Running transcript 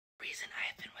The reason I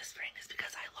have been whispering is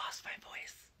because I lost my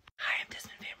voice. Hi, I'm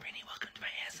Desmond Vambrini. Welcome to my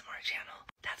ASMR channel.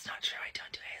 That's not true, I don't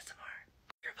do ASMR.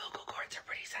 Your vocal cords are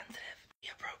pretty sensitive.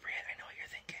 Be appropriate, I know what you're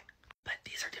thinking. But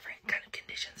these are different kind of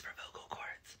conditions for vocal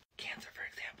cords. Cancer, for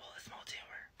example, a small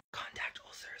tumor. Contact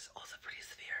ulcers, also pretty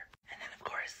severe. And then, of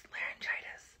course,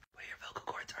 laryngitis, where your vocal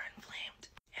cords are inflamed.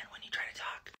 And when you try to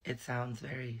talk, it sounds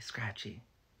very scratchy.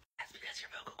 That's because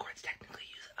your vocal cords technically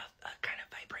use a kind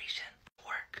of vibration to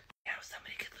work. Now,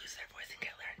 somebody could lose their voice and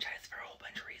get laryngitis for a whole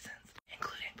bunch of reasons,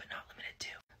 including but not limited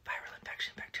to viral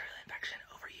infection, bacterial infection,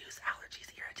 overuse, allergies,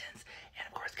 irritants, and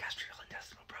of course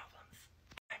gastrointestinal problems.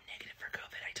 I'm negative for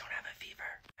COVID, I don't have a fever.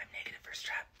 I'm negative for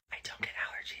strep, I don't get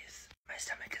allergies. My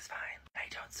stomach is fine, I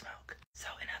don't smoke. So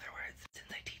in other words,